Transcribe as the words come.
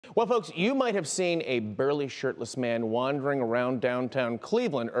Well, folks, you might have seen a burly shirtless man wandering around downtown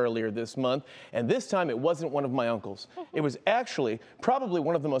Cleveland earlier this month, and this time it wasn't one of my uncles. It was actually probably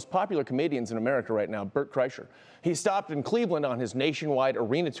one of the most popular comedians in America right now, Bert Kreischer. He stopped in Cleveland on his nationwide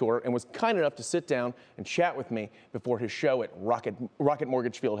arena tour and was kind enough to sit down and chat with me before his show at Rocket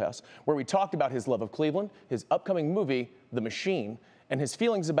Mortgage Fieldhouse, where we talked about his love of Cleveland, his upcoming movie, The Machine, and his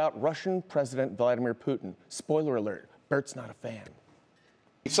feelings about Russian President Vladimir Putin. Spoiler alert, Bert's not a fan.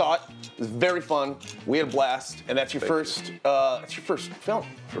 We saw it. It was very fun. We had a blast, and that's your first film.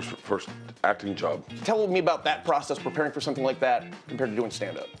 First acting job. Tell me about that process, preparing for something like that compared to doing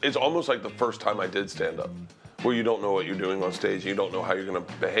stand-up. It's almost like the first time I did stand-up, where you don't know what you're doing on stage, and you don't know how you're going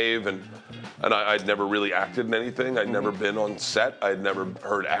to behave, and I'd never really acted in anything. I'd never been on set. I'd never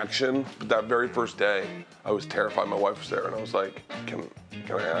heard action. But that very first day, I was terrified. My wife was there, and I was like, "Can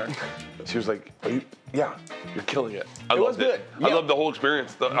I act?" She was like, "Yeah, you're killing it." I loved it. Yeah. I loved the whole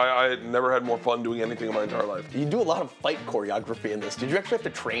experience. I had never had more fun doing anything in my entire life. You do a lot of fight choreography in this. Did you actually have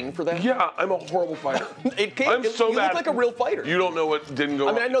to train for that? Yeah, I'm a horrible fighter. I'm so bad. You look like a real fighter. You don't know what didn't go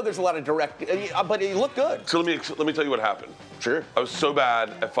wrong. I mean, I know there's a lot of direct, but you look good. So let me tell you what happened. Sure. I was so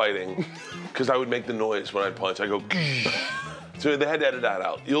bad at fighting because I would make the noise when I'd punch. I go. So they had to edit that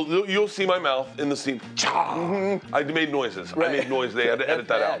out. You'll see my mouth in the scene. I made noises. Right. I made noise. They had to edit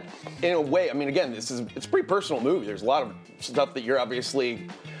that out. In a way, I mean, again, it's a pretty personal movie. There's a lot of stuff that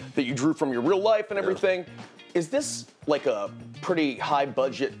that you drew from your real life and everything. Yeah. Is this like a pretty high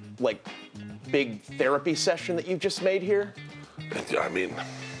budget, like big therapy session that you've just made here? I mean,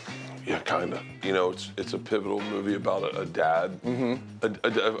 yeah, kind of. You know, it's a pivotal movie about a dad,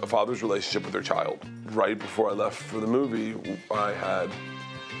 a father's relationship with their child. Right before I left for the movie,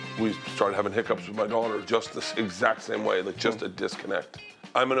 we started having hiccups with my daughter just the exact same way, like just a disconnect.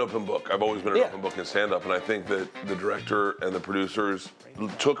 I'm an open book. I've always been an open book in stand-up, and I think that the director and the producers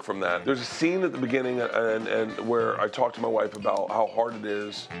took from that. There's a scene at the beginning and where I talked to my wife about how hard it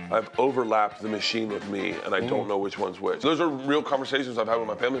is. I've overlapped the machine with me, and I don't know which one's which. Those are real conversations I've had with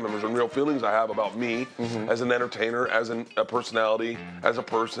my family members and real feelings I have about me as an entertainer, as a personality, as a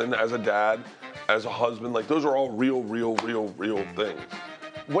person, as a dad, as a husband. Like, those are all real things.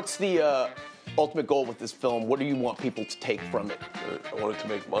 What's the ultimate goal with this film? What do you want people to take from it? I want it to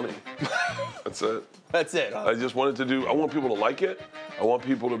make money. That's it. That's it, huh? I just want it to I want people to like it. I want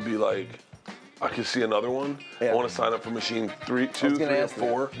people to be like, I can see another one. Yeah. I want to sign up for machine 2, 3, or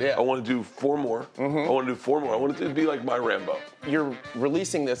 4. Yeah. I want to do 4 more. I want to do 4 more. I want it to be like my Rambo. You're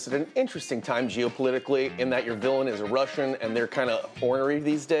releasing this at an interesting time geopolitically in that your villain is a Russian and they're kind of ornery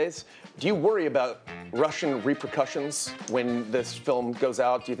these days. Do you worry about Russian repercussions when this film goes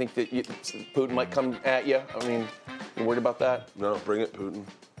out? Do you think that Putin might come at you? I mean, you worried about that? No, bring it, Putin.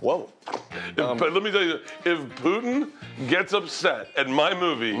 Whoa. But let me tell you, if Putin gets upset at my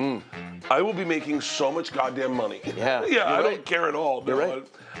movie, I will be making so much goddamn money. Yeah. Yeah, I don't care at all. You're right.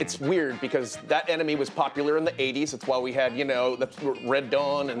 It's weird because that enemy was popular in the 80s. That's why we had, that's Red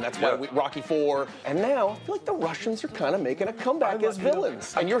Dawn, and that's why Rocky IV. And now, I feel like the Russians are kind of making a comeback as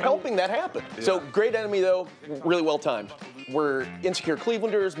villains. And you're helping that happen. Yeah. So, great enemy, though, really well timed. We're insecure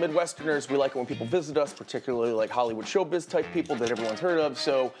Clevelanders, Midwesterners. We like it when people visit us, particularly like Hollywood showbiz type people that everyone's heard of.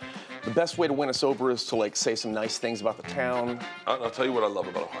 So, the best way to win us over is to say some nice things about the town. I'll tell you what I love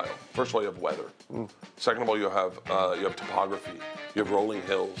about Ohio. First of all, you have weather. Second of all, you have topography. You have rolling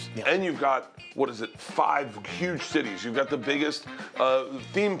hills. Yeah. And you've got, 5 huge cities. You've got the biggest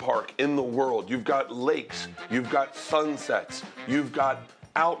theme park in the world. You've got lakes. You've got sunsets. You've got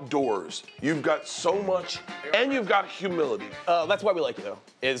outdoors. You've got so much, and you've got humility. That's why we like you, though,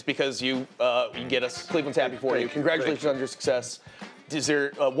 is because you get us. Cleveland's happy for you. Congratulations on your success. Is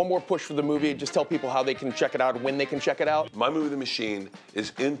there one more push for the movie? Just tell people how they can check it out, when they can check it out. My movie, The Machine,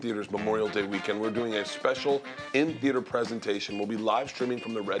 is in theaters Memorial Day weekend. We're doing a special in-theater presentation. We'll be live streaming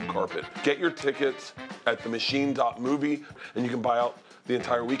from the red carpet. Get your tickets at themachine.movie, and you can buy out the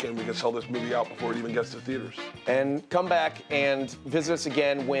entire weekend. We can sell this movie out before it even gets to theaters. And come back and visit us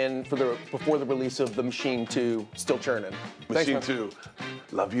again before the release of The Machine 2, still churning. Machine 2,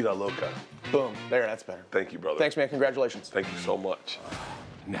 La Vida Loca. Boom, there, that's better. Thank you, brother. Thanks, man, congratulations. Thank you so much.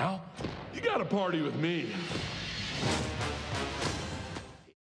 Now, you gotta party with me.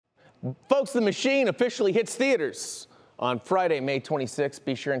 Folks, The Machine officially hits theaters on Friday, May 26th.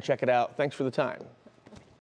 Be sure and check it out. Thanks for the time.